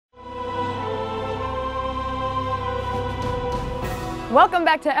Welcome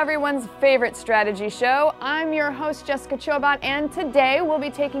back to everyone's favorite strategy show. I'm your host, Jessica Chobot, and today we'll be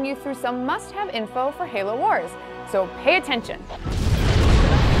taking you through some must-have info for Halo Wars. So pay attention.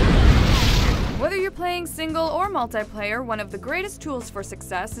 Whether you're playing single or multiplayer, one of the greatest tools for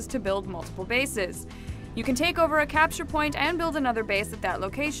success is to build multiple bases. You can take over a capture point and build another base at that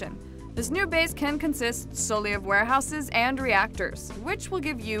location. This new base can consist solely of warehouses and reactors, which will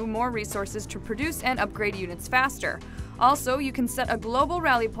give you more resources to produce and upgrade units faster. Also, you can set a global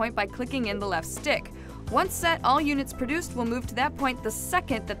rally point by clicking in the left stick. Once set, all units produced will move to that point the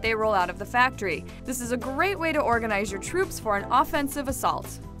second that they roll out of the factory. This is a great way to organize your troops for an offensive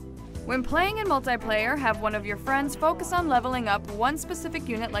assault. When playing in multiplayer, have one of your friends focus on leveling up one specific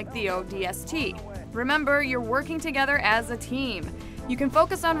unit like the ODST. Remember, you're working together as a team. You can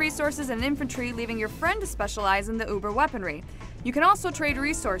focus on resources and infantry, leaving your friend to specialize in the uber weaponry. You can also trade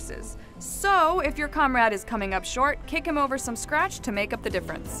resources. So, if your comrade is coming up short, kick him over some scratch to make up the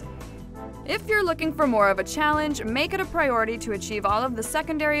difference. If you're looking for more of a challenge, make it a priority to achieve all of the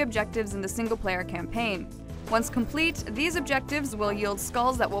secondary objectives in the single-player campaign. Once complete, these objectives will yield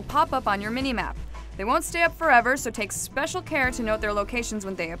skulls that will pop up on your minimap. They won't stay up forever, so take special care to note their locations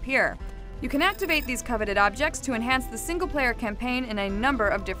when they appear. You can activate these coveted objects to enhance the single-player campaign in a number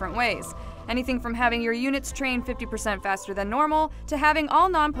of different ways. Anything from having your units train 50% faster than normal, to having all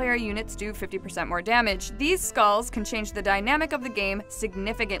non-player units do 50% more damage. These skulls can change the dynamic of the game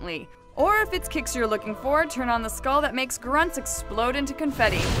significantly. Or if it's kicks you're looking for, turn on the skull that makes grunts explode into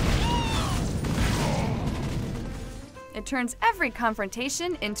confetti. It turns every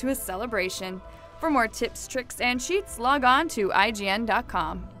confrontation into a celebration. For more tips, tricks, and cheats, log on to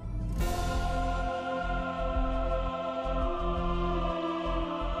IGN.com.